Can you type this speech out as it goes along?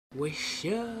What's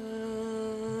up?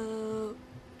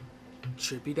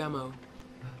 Trippy Demo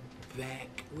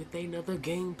back with another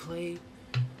gameplay,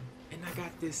 and I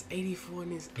got this 84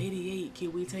 and this 88.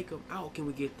 Can we take them out? Can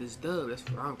we get this dub? That's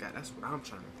what I'm got. That's what I'm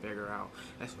trying to figure out.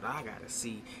 That's what I gotta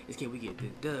see. Is can we get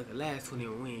this dub? The last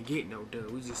 21 we ain't get no dub.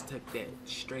 We just took that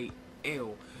straight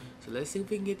L. So let's see if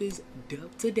we can get this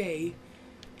dub today,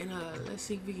 and let's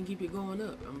see if we can keep it going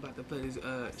up. I'm about to play this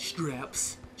strap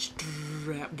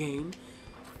game.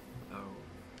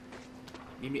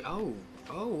 Give me, oh,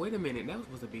 wait a minute, that was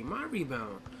supposed to be my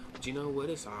rebound. But you know what,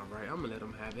 it's alright, I'm gonna let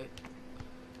him have it.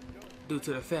 Due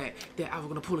to the fact that I was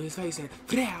gonna pull in his face and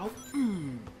pow,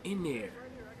 in there.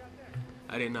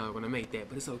 I didn't know I was gonna make that,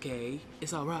 but it's okay,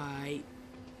 it's alright.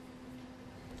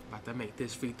 About to make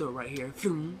this free throw right here.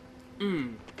 Oh, I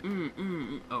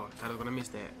thought I was gonna miss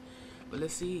that. But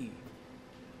let's see.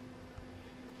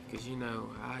 Cause you know,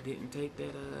 I didn't take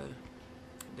that,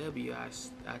 W. I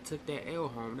took that L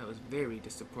home. That was very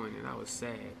disappointing. I was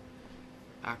sad.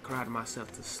 I cried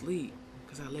myself to sleep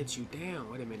because I let you down.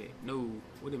 Wait a minute. No.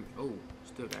 Wait a minute. Oh,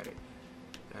 still got it.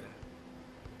 Gotta.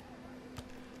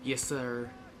 Yes, sir.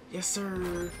 Yes,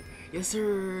 sir. Yes,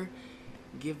 sir.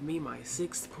 Give me my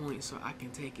 6 points so I can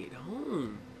take it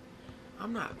home.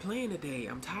 I'm not playing today.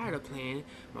 I'm tired of playing.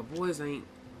 My boys ain't.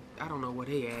 I don't know where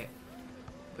they at,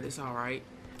 but it's all right.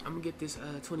 I'm gonna get this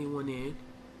 21 in.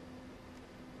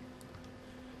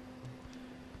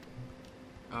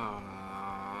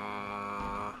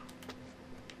 I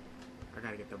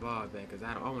gotta get the ball back because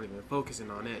I wasn't even focusing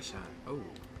on that shot. Oh,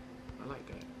 I like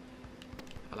that.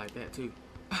 I like that too.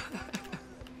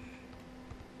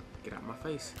 Get out my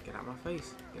face. Get out my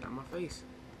face. Get out my face.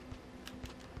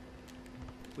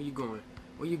 Where you going?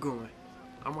 Where you going?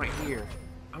 I'm right here.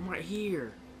 I'm right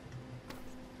here.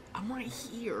 I'm right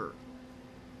here.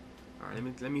 All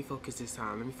right, let me focus this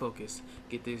time. Let me focus.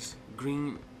 Get this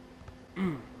green.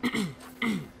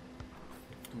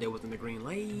 There wasn't a green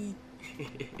light.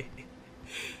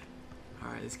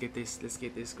 Alright, let's get this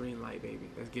green light, baby.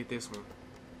 Let's get this one.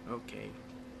 Okay.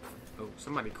 Oh,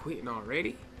 somebody quitting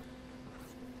already?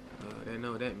 I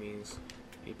know what that means.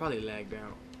 He probably lagged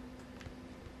out.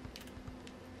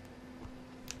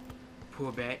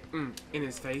 Pull back. In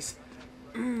his face.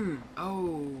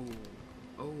 Oh.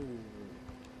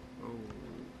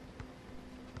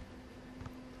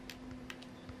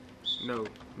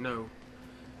 No.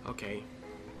 Okay.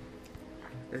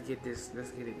 Let's get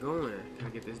it going.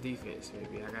 Gotta get this defense,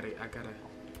 baby. I gotta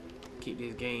keep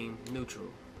this game neutral.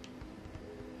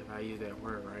 If I use that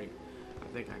word right. I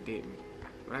think I didn't.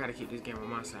 But I gotta keep this game on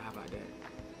my side. How about that?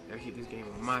 Gotta keep this game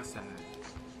on my side.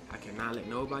 I cannot let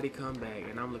nobody come back,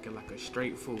 and I'm looking like a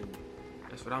straight fool.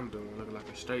 That's what I'm doing, looking like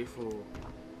a straight fool.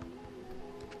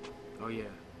 Oh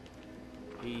yeah.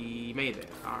 He made that.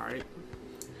 Alright.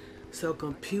 So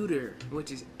computer,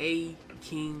 which is A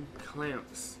King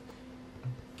Clamps,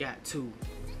 got 2.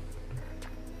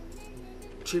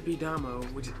 Trippy Damo,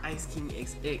 which is Ice King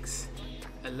XX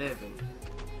 11.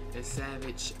 And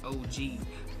Savage OG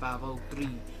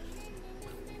 503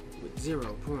 with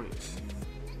 0 points.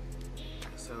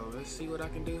 So let's see what I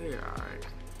can do here. Alright.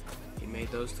 He made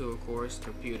those 2, of course.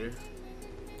 Computer.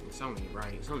 It's only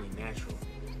right. It's only natural.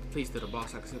 Please steal the ball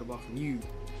so I can steal the ball from you.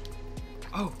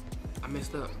 Oh! I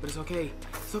messed up, but it's okay.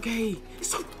 It's okay.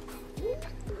 It's okay.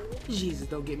 Jesus,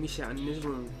 don't get me shouting in this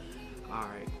room.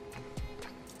 Alright.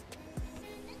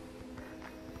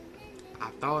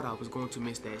 I thought I was going to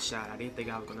miss that shot. I didn't think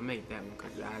I was going to make that one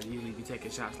because I usually be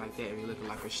taking shots like that and be looking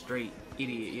like a straight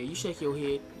idiot. Yeah, you shake your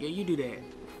head. Yeah, you do that.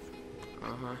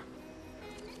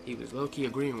 He was low-key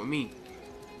agreeing with me.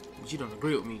 But you don't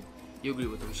agree with me. You agree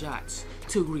with them shots.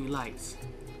 2 green lights.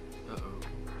 Uh-oh.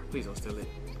 Please don't steal it.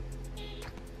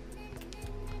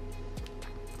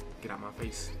 Get out my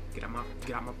face. Get out my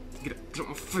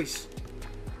face.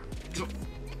 Jump.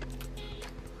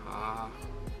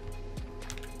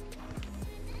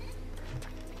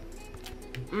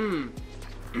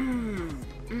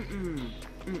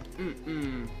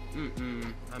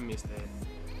 I missed that.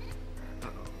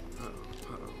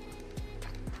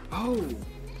 Oh!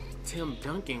 Tim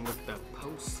Duncan with the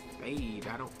post fade.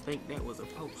 I don't think that was a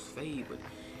post fade, but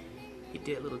he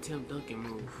did a little Tim Duncan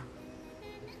move.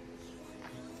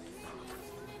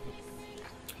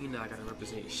 You know I gotta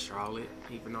represent Charlotte,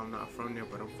 even though I'm not from there,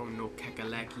 but I'm from North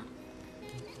Kakalaki.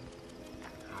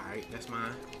 Alright, that's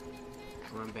mine.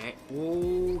 Run back.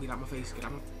 Whoa, get out my face, get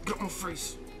out my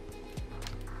face.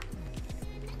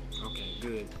 Okay,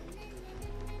 good.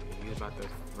 He was about to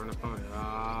run up on it.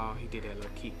 Oh, he did that little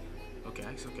kick. Okay,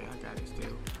 it's okay, I got it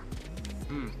still.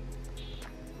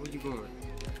 Where you going?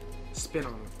 Spin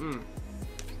on him.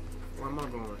 Where am I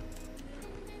going?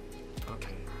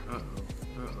 Okay.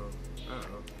 Uh-oh. Uh-oh.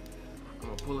 Uh-oh. I'm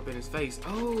gonna pull up in his face.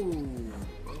 Oh!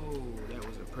 Oh, that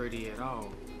wasn't pretty at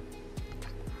all.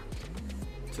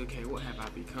 2K, what have I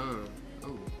become?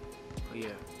 Oh. Oh, yeah.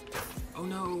 Oh,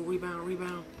 no. Rebound,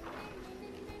 rebound.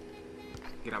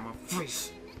 Get out my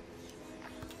face.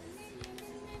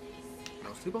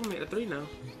 No, sleep on me at the 3 now.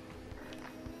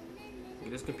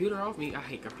 Get this computer off me. I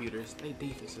hate computers. They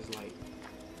defense is like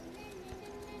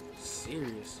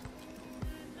serious.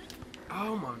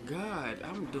 Oh my god,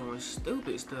 I'm doing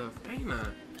stupid stuff, ain't I?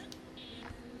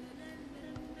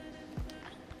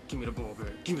 Give me the ball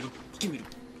back. Give me the, give me the,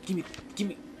 give me, give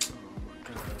me. Oh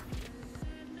my god.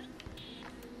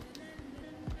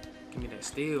 Give me that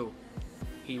steal.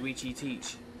 He reach, he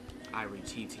teach. I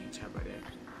reach, he teach. How about that?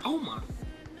 Oh my.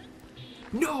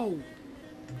 No!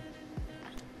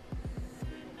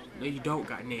 No, you don't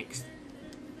got next.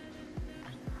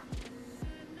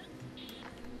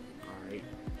 Alright.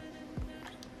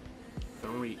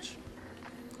 Don't reach.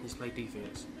 Just play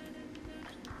defense.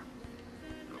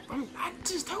 I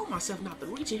just told myself not to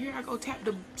reach, and here I go tap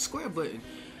the square button.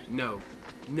 No.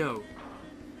 No.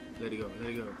 Let it go. Let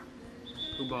it go.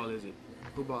 Who ball is it?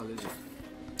 Who ball is it?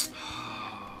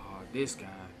 Oh, this guy.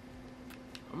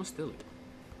 I'm gonna steal it.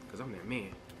 Because I'm that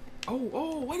man. Oh,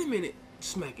 oh, wait a minute.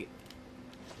 Smack it.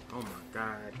 Oh my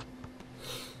god.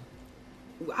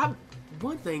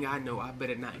 One thing I know, I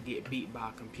better not get beat by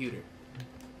a computer.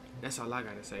 That's all I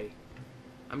gotta say.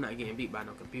 I'm not getting beat by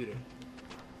no computer.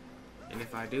 And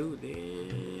if I do,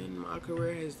 then my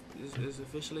career is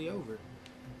officially over.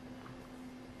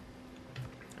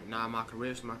 Nah, my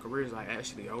career's like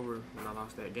actually over when I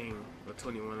lost that game with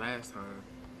 21 last time.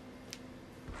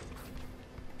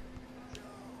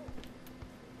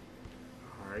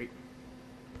 Alright.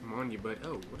 I'm on you, bud.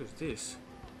 Oh, what is this?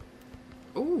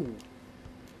 Ooh.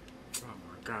 Oh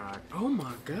my god. Oh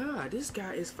my god. This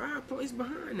guy is 5 points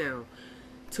behind now.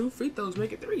 2 free throws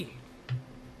make it 3.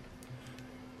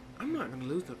 I'm not gonna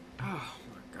lose the. Oh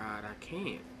my god, I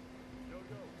can't.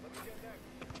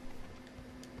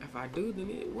 If I do, then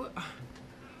it, what?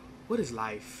 What is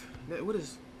life? What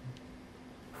is?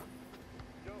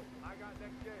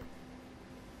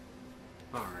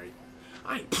 All right,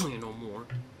 I ain't playing no more.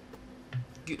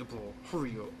 Get the ball.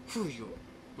 Hurry up. Hurry up.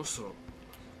 What's up?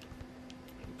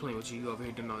 I'm playing with you over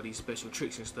here doing all these special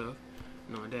tricks and stuff.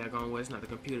 No, daggone well, it's not the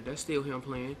computer. That's still him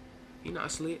playing. He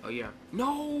not slick. Oh yeah.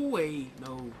 No way.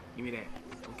 No. Give me that.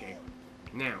 Okay.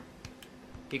 Now,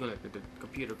 he gonna let the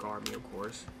computer guard me, of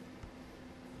course.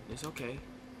 It's okay.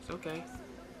 It's okay.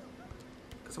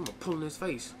 Cause I'm gonna pull in his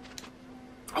face.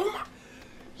 Oh my.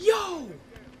 Yo.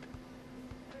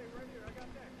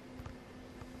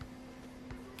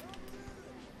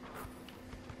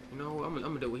 You know, I'm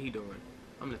gonna do what he doing.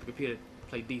 I'm gonna let the computer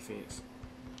play defense.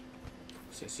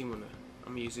 Since he wanna,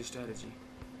 I'm gonna use this strategy.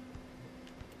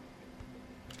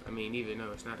 I mean, even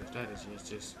though it's not a strategy, it's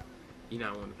just you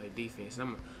not want to play defense.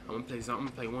 I'm gonna play zone. I'm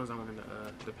gonna play one zone in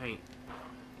the paint.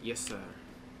 Yes, sir.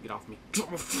 Get off me. Get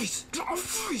off my face. Get off my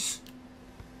face.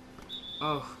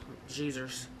 Oh,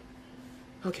 Jesus.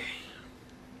 Okay.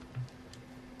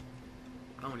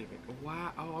 I don't even.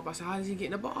 Why? Oh, I'm about to say, how is he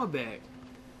getting the ball back?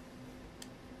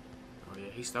 Oh yeah,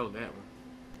 he stole that one.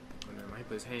 Oh no, he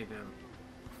put his hand down.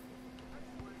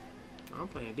 I'm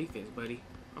playing defense, buddy.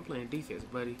 I'm playing defense,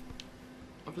 buddy.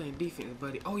 I'm playing defense,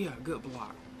 buddy. Oh yeah, good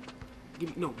block. Give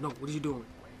me no. What are you doing?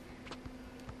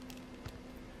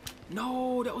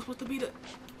 No, that was supposed to be the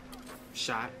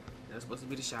shot. That was supposed to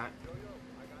be the shot.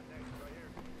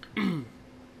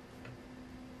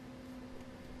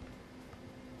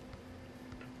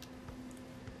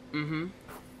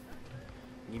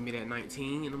 Give me that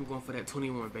 19, and I'm going for that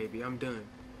 21, baby. I'm done.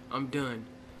 I'm done.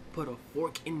 Put a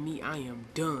fork in me. I am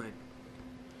done.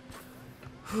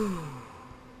 Whew.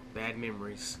 Bad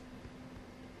memories.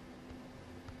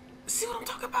 See what I'm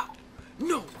talking about?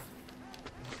 No.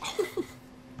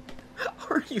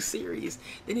 Are you serious?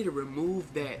 They need to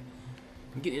remove that.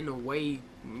 Getting in the way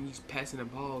when he's passing the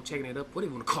ball, checking it up. What do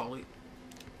you want to call it?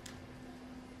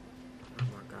 Oh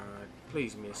my God!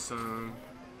 Please miss some.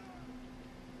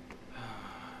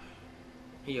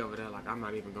 He over there like I'm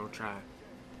not even gonna try.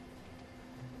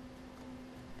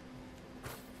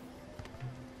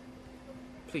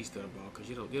 Please steal the ball, cause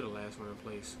you're the last one in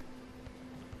place.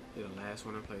 You're the last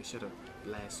one in place. You're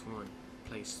the last one.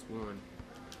 Place one.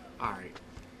 All right.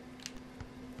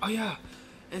 Oh yeah,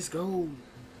 let's go.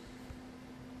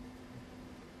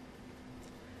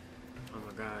 Oh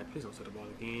my God! Please don't steal the ball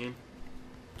again.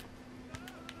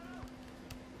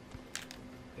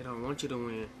 They don't want you to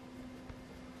win.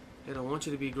 They don't want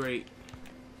you to be great.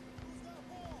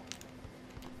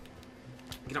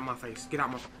 Get out my face. Get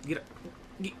out my. Get up.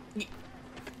 Get.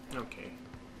 Okay.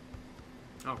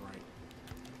 Alright.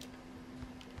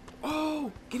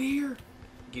 Oh! Get it here!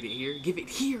 Get it here. Give it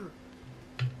here!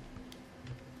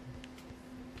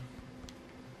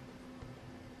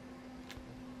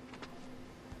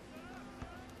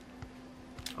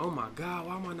 Oh my god,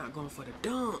 why am I not going for the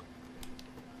dunk?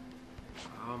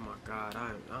 Oh my god,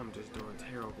 I'm just doing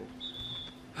terrible.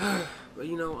 But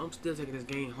you know, I'm still taking this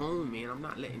game home, man. I'm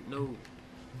not letting no.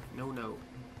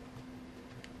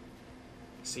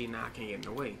 See, now I can't get in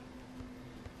the way.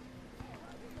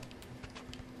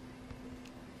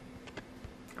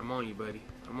 I'm on you, buddy.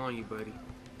 I'm on you, buddy.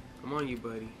 I'm on you,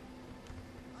 buddy.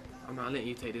 I'm not letting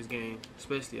you take this game,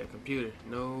 especially a computer.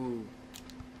 No.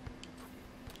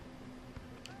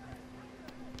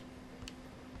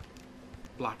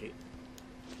 Block it.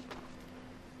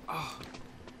 Oh.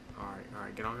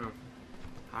 Alright, get on him.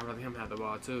 I'd rather him have the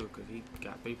ball too, because he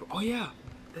got people. Oh yeah!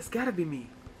 That's gotta be me.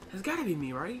 That's gotta be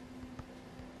me, right?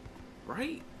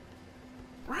 Right?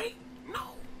 Right?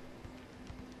 No.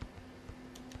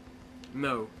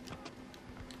 No.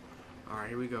 Alright,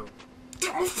 here we go.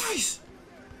 Get my face!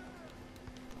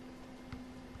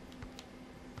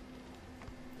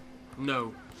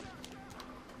 No.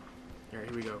 Alright,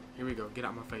 here we go. Here we go. Get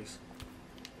out my face.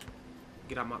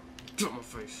 Get out my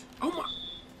face. Oh my.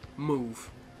 Move.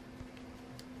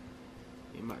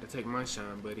 You about to take my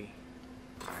shine, buddy.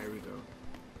 Alright, here we go.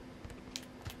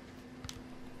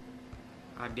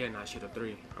 I dare not shoot a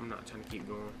three. I'm not trying to keep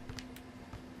going.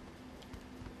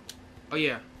 Oh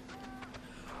yeah.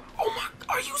 Oh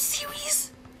my. Are you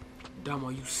serious? Damo,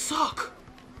 you suck.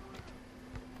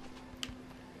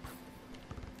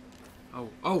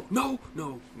 Oh, no.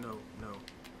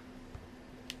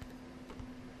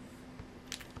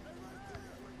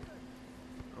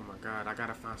 Oh my god, I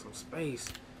gotta find some space.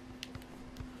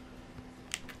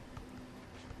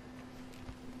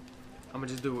 I'ma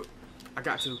just do it. I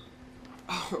got to.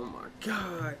 Oh my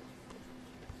god.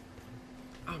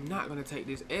 I'm not gonna take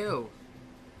this L.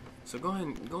 So go ahead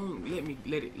and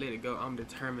let it go. I'm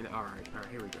determined. Alright,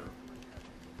 here we go.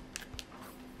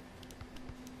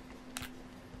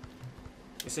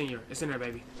 It's in there,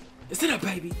 baby. It's in there,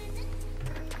 baby.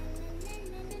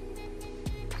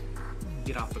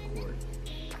 Get off the court.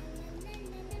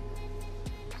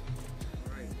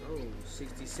 Alright, oh,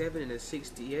 67 and a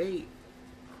 68.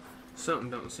 Something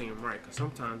don't seem right, because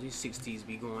sometimes these 60s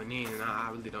be going in, and I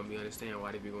really don't be understanding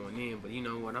why they be going in. But you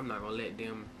know what? I'm not gonna let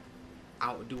them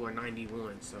outdo a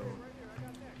 91. So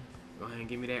go ahead and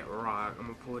give me that rock. I'm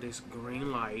gonna pull this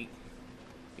green light.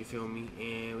 You feel me?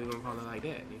 And we're gonna call it like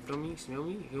that. You feel me? Smell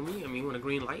me? You feel me? I mean, we want a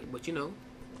green light, but you know.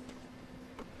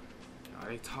 Oh,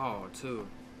 they tall too.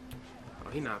 Oh,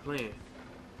 he not playing.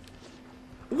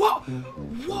 Whoa!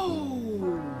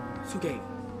 Whoa! 2K.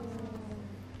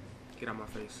 Get out my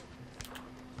face.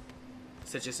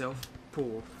 Set yourself.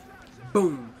 Pull.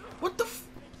 Boom. What the f?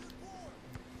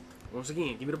 Once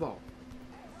again, give me the ball.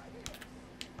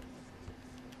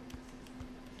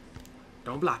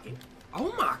 Don't block it.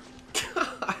 Oh my god.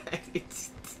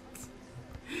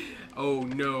 Oh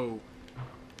no.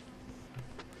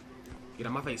 Get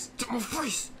out my face. Get out my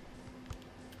face.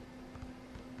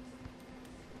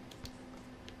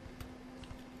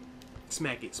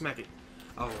 Smack it. Smack it.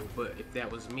 Oh, but if that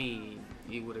was me,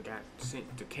 you would have got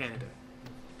sent to Canada.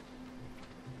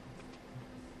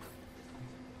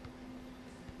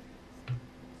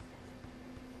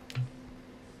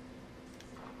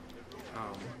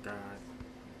 Oh my god.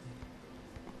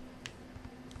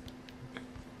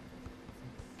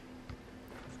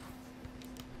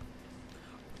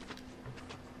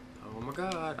 Oh my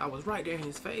god, I was right there in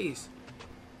his face.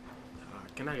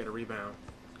 Can I get a rebound?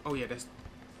 Oh yeah, that's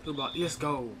two blocks. Let's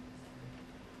go.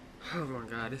 Oh my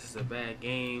god, this is a bad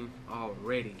game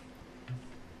already.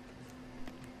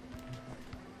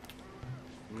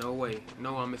 No way.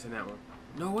 No, I'm missing that one.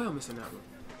 No way I'm missing that one.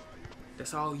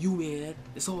 That's all you, man.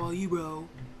 That's all you, bro.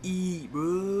 Eat,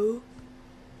 bro.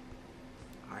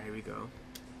 Alright, here we go.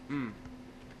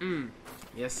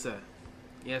 Yes, sir.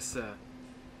 Yes, sir.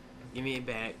 Give me it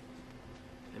back.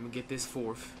 Let me get this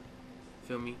fourth.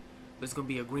 Feel me? But it's gonna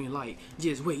be a green light.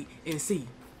 Just wait and see.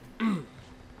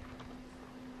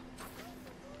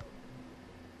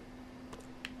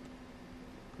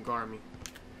 Guard me.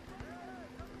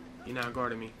 You're not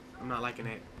guarding me. I'm not liking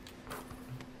that.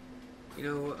 You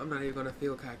know what? I'm not even gonna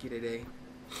feel cocky today.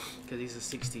 Cause these are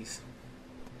 60s.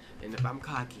 And if I'm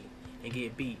cocky and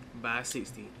get beat by a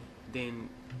 60, then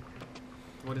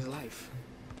what is life?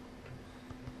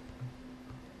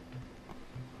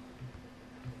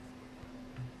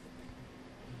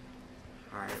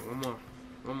 Alright, one more.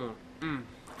 One more.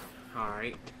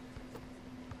 Alright.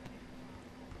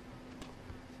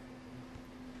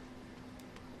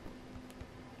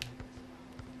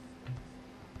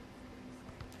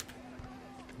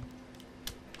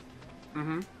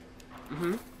 Mm-hmm.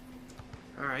 Mm-hmm.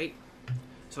 Alright.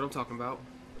 That's what I'm talking about.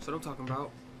 That's what I'm talking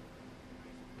about.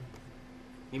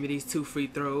 Give me these 2 free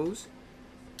throws.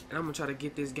 And I'm gonna try to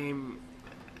get this game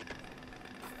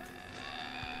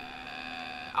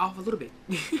off a little bit.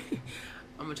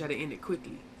 I'm gonna try to end it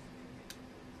quickly.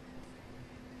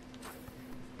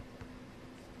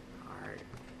 Alright.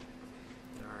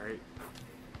 Alright.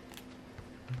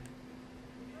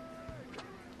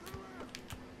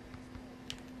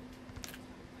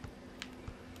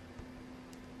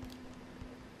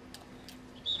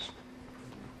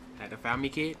 Had to foul me,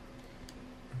 kid.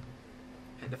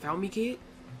 Had to foul me, kid.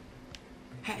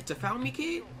 Had to foul me,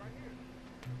 kid.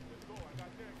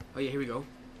 Oh yeah, here we go.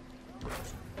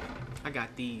 I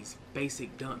got these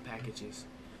basic dunk packages.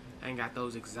 I ain't got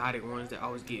those exotic ones that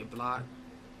always get blocked.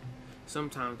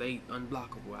 Sometimes they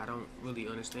unblockable. I don't really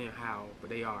understand how, but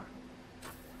they are.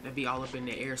 They be all up in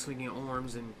the air swinging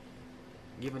arms and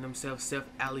giving themselves self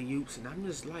alley-oops, and I'm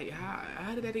just like,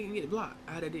 how did that didn't get blocked?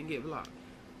 How that didn't get blocked?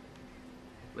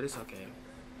 But it's okay,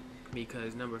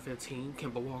 because number 15,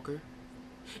 Kemba Walker,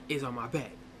 is on my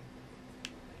back.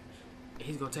 And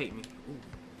he's gonna take me.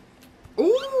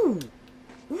 Ooh.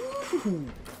 Ooh. Ooh.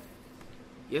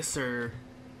 Yes, sir.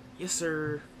 Yes,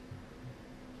 sir.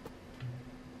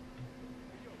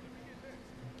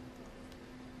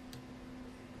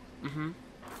 Mm-hmm.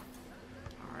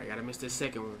 Alright, gotta miss this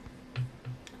second one.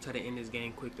 Try to end this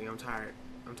game quickly. I'm tired.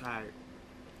 I'm tired.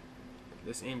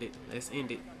 Let's end it. Let's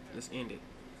end it. Let's end it.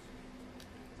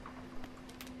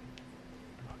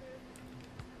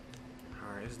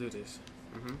 Alright, let's do this.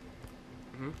 Mm-hmm.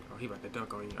 Mm-hmm. Oh, he about to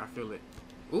dunk on you. I feel it.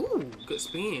 Ooh, good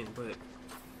spin, but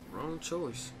wrong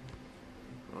choice.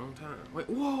 Wrong time. Wait,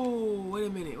 whoa! Wait a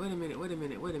minute, wait a minute, wait a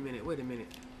minute, wait a minute, wait a minute.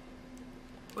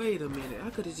 Wait a minute. I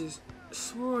could have just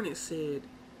sworn it said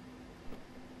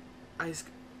ice.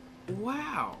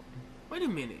 Wow. Wait a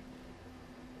minute.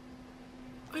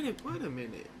 Wait a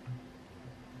minute.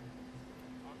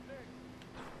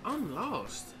 I'm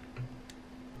lost.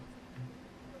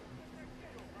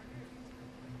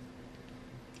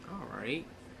 Alright.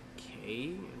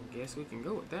 Okay. I guess we can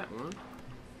go with that one.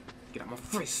 Get out my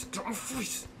face. Get out my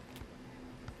face.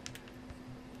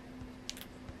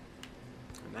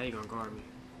 Now you're gonna guard me.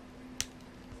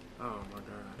 Oh my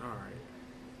god. Alright.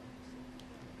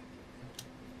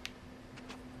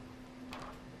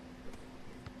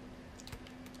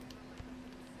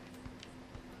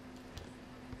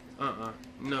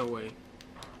 No way.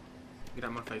 Get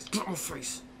out my face. Get out my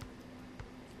face.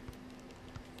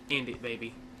 End it,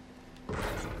 baby.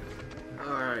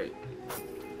 Alright.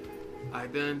 I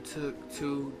done took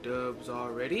 2 dubs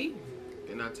already.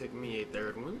 Then I'll take me a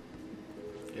 3rd one.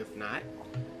 If not,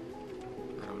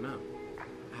 I don't know.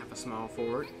 I have a small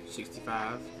forward,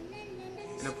 65,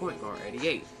 and a point guard,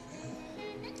 88.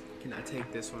 Can I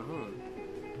take this one home?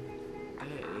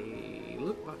 They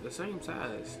look about the same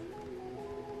size.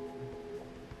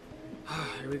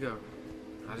 Here we go.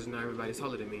 I just know everybody's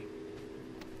taller than me.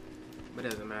 But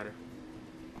it doesn't matter.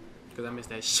 Because I missed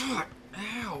that shot.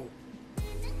 Ow!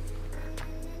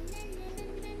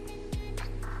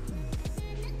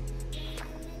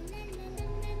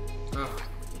 Oh,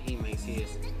 he makes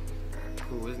his.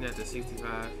 Cool, isn't that the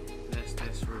 65?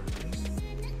 That's real nice.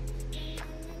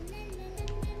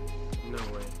 No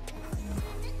way.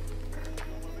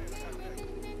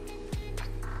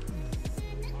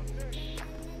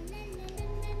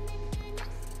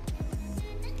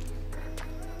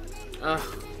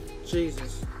 Ah,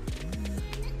 Jesus.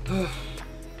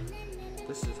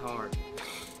 This is hard.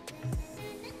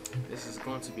 This is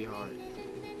going to be hard.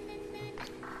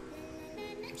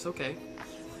 It's okay.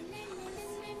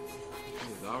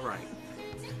 It's alright.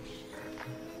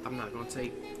 I'm not gonna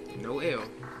take no L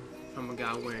from a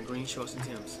guy wearing green shorts and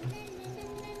Timbs.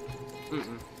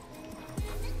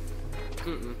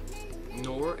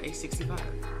 Nor a 65.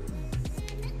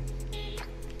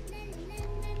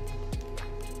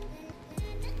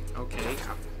 Okay,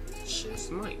 I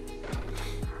just might.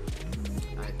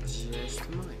 I just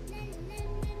might.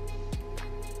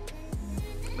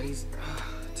 But he's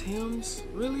Tim's,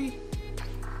 really?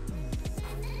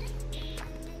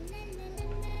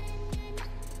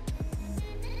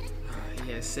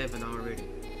 He has 7 already.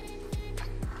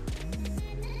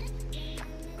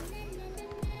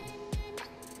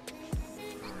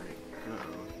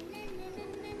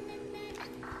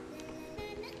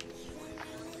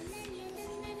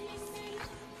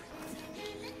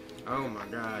 Oh my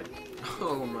god.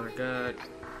 Oh my god.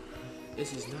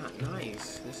 This is not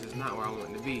nice. This is not where I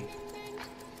want to be.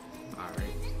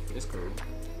 Alright. It's cool.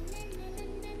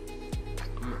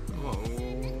 Oh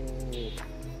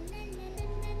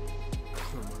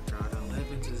my god.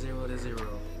 11 to 0 to 0.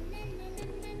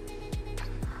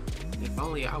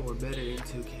 only I were better than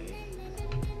 2K.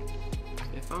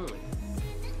 If only.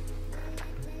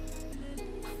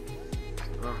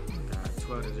 Oh my god,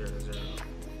 12-0-0.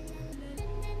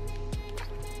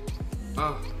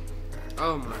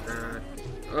 Oh my god.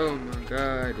 Oh my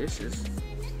god, this is.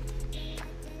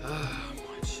 Oh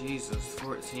my Jesus,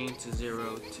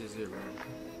 14-0-0.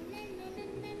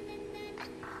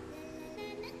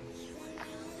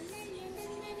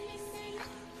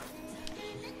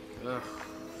 Ugh,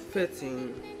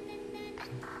 15.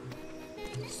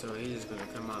 So he's just gonna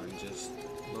come out and just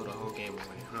blow the whole game away,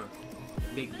 huh?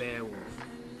 Big bad wolf.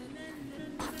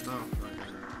 Oh my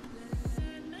god.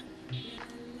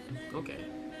 Okay.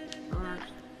 Alright.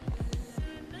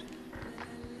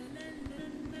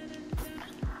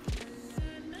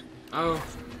 Oh,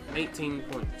 18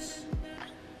 points.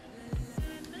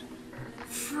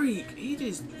 Freak, he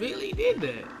just really did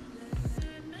that.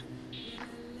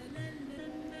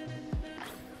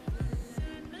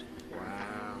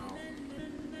 Wow.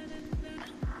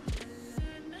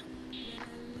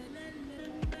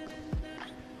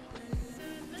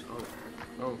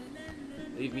 Oh.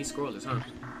 Leave me scoreless, huh?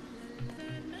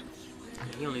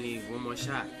 He only needs one more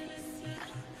shot.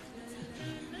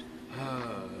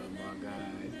 Oh my god.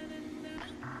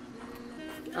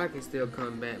 I can still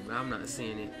come back, but I'm not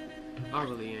seeing it. I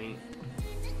really ain't.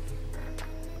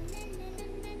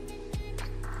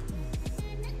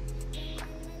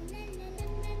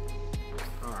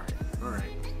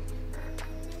 Alright.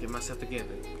 Get myself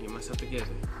together.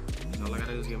 That's all I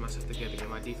gotta do is get myself together. Get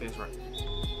my defense right.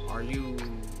 Are you...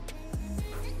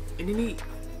 And then he...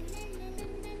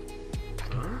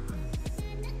 Huh?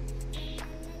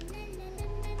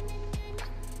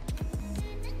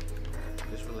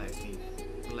 Just relax, Pete.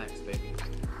 Relax, baby.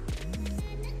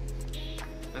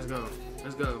 Let's go.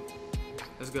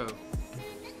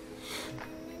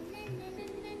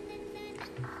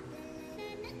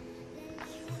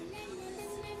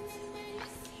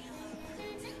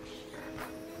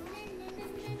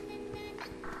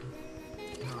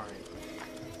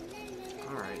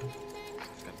 Alright.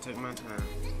 Just gotta take my time.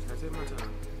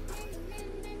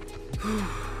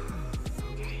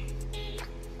 Okay.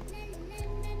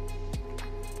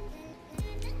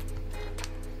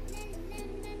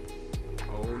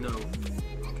 Oh no.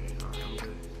 Okay, alright, I'm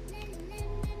good.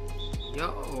 Yo.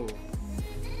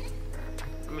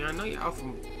 I mean, I know y'all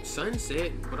from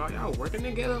Sunset, but are y'all working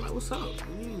together? Like, what's up?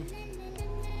 I mean,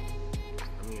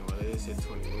 well, they said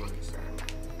 21, so.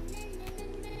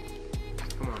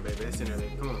 Come on, baby. That's in there,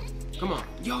 baby. Come on.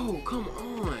 Yo, come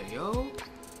on, yo.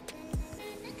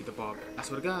 Get the ball back. I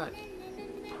swear to God.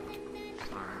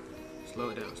 Alright. Slow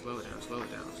it down.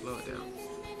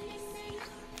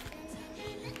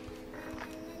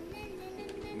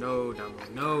 No,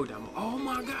 Damo. Oh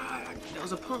my god. That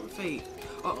was a pump fake.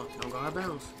 Don't go out of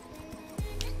bounds.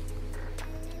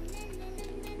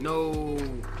 No.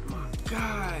 My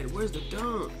god. Where's the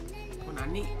dunk? When I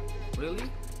need.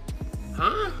 Really?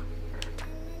 Huh?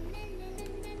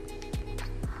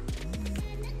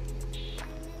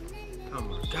 Oh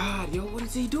my god, yo, what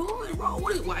is he doing, bro?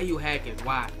 Why are you hacking?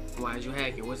 Why is you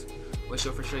hacking? What's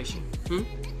your frustration?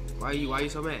 Why are you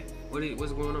so mad?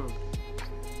 What's going on?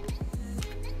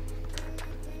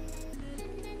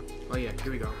 Oh yeah,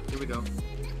 here we go.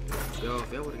 Yo, if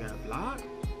that would've got a block,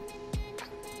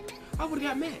 I would've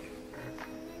got mad.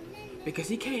 Because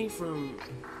he came from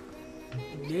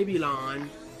Nebulon,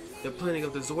 the planet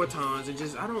of the Zortons, and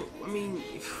just,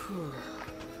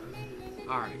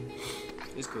 alright,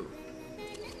 it's cool.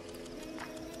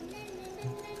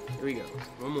 Here we go.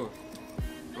 One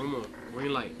more.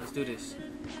 Green light. Let's do this.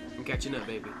 I'm catching up,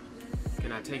 baby.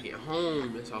 Can I take it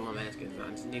home? That's all I'm asking.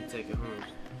 I just need to take it home.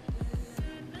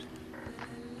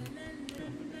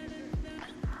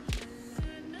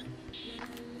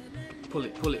 Pull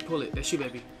it. That's you,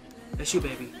 baby.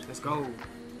 Let's go.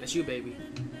 That's you, baby.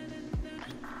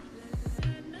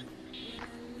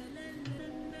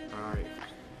 Alright.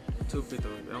 2 free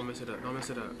throws. Don't mess it up.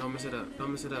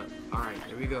 Alright,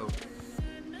 here we go.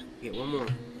 Get one more.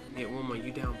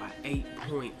 You down by 8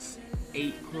 points.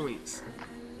 8 points.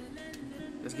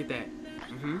 Let's get that.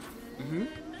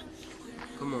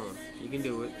 Come on. You can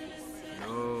do it.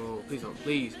 No. Please don't.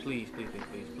 Please.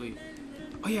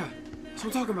 Oh yeah. That's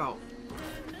what I'm talking about.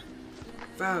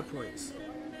 5 points.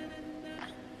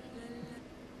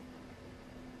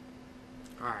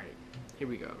 Alright. Here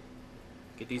we go.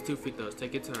 Get these 2 free throws.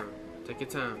 Take your time.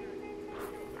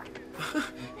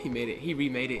 He made it. He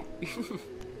remade it.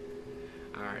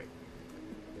 Alright.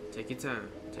 Take your time.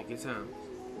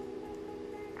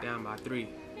 Down by 3.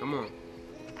 Come on.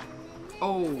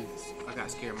 Oh, I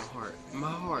got scared. My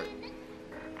heart.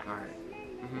 Alright.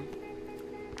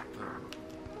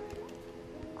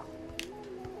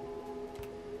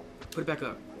 Put it back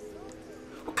up.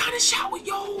 What kind of shot was,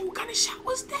 yo, what kind of shot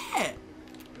was that?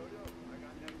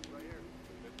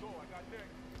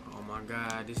 Oh my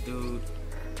God, this dude.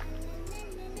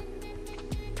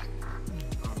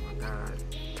 Oh my God.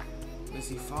 What's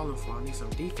he falling for? I need some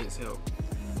defense help.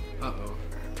 Uh-oh.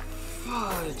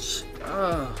 Fudge.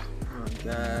 Oh my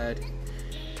God.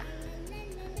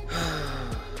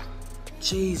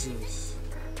 Jesus.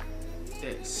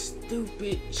 That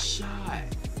stupid shot.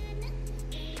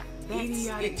 That's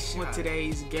idiotic shot. For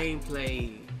today's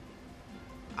gameplay.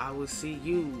 I will see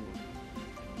you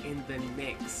in the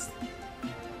next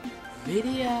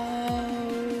video.